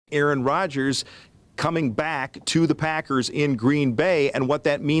Aaron Rodgers coming back to the Packers in Green Bay and what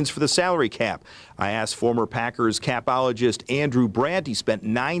that means for the salary cap. I asked former Packers capologist Andrew Brandt. He spent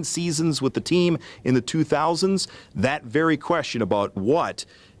 9 seasons with the team in the 2000s. That very question about what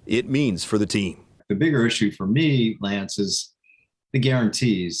it means for the team. The bigger issue for me, Lance, is the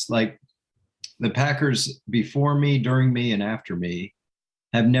guarantees. Like the Packers before me, during me, and after me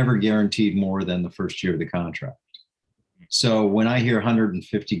have never guaranteed more than the first year of the contract. So when I hear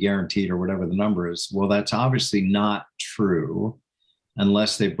 150 guaranteed or whatever the number is, well, that's obviously not true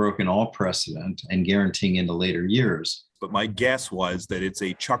unless they've broken all precedent and guaranteeing into later years. But my guess was that it's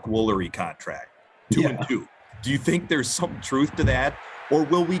a Chuck Woolery contract, 2 and 2. Do you think there's some truth to that? Or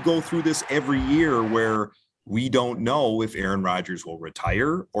will we go through this every year where we don't know if Aaron Rodgers will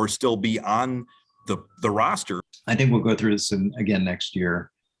retire or still be on the roster? I think we'll go through this again next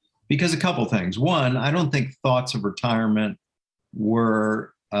year. Because a couple things. One, I don't think thoughts of retirement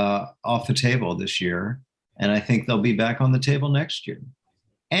were off the table this year, and I think they'll be back on the table next year.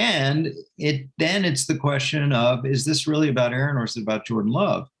 And then it's the question of, is this really about Aaron or is it about Jordan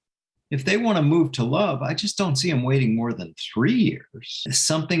Love? If they want to move to Love, I just don't see him waiting more than 3 years.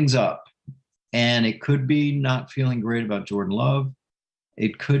 Something's up, and it could be not feeling great about Jordan Love.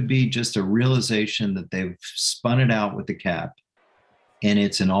 It could be just a realization that they've spun it out with the cap. And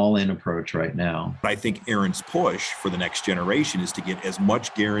it's an all-in approach right now. I think Aaron's push for the next generation is to get as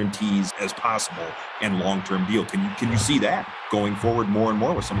much guarantees as possible and long-term deal. Can you see that going forward more and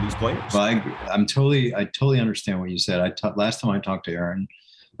more with some of these players? Well, I totally understand what you said. Last time I talked to Aaron,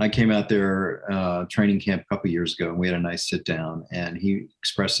 I came out there training camp a couple of years ago, and we had a nice sit down, and he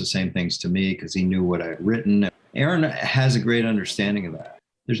expressed the same things to me because he knew what I had written. Aaron has a great understanding of that.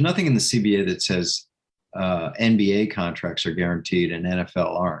 There's nothing in the CBA that says NBA contracts are guaranteed and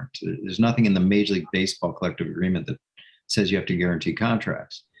NFL aren't. There's nothing in the Major League Baseball collective agreement that says you have to guarantee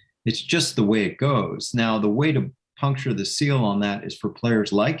contracts. It's just the way it goes. Now, the way to puncture the seal on that is for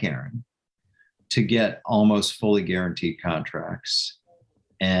players like Aaron to get almost fully guaranteed contracts.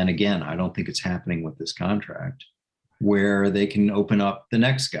 And again, I don't think it's happening with this contract where they can open up the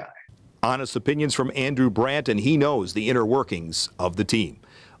next guy. Honest opinions from Andrew Brandt, and he knows the inner workings of the team.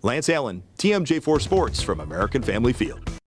 Lance Allen, TMJ4 Sports from American Family Field.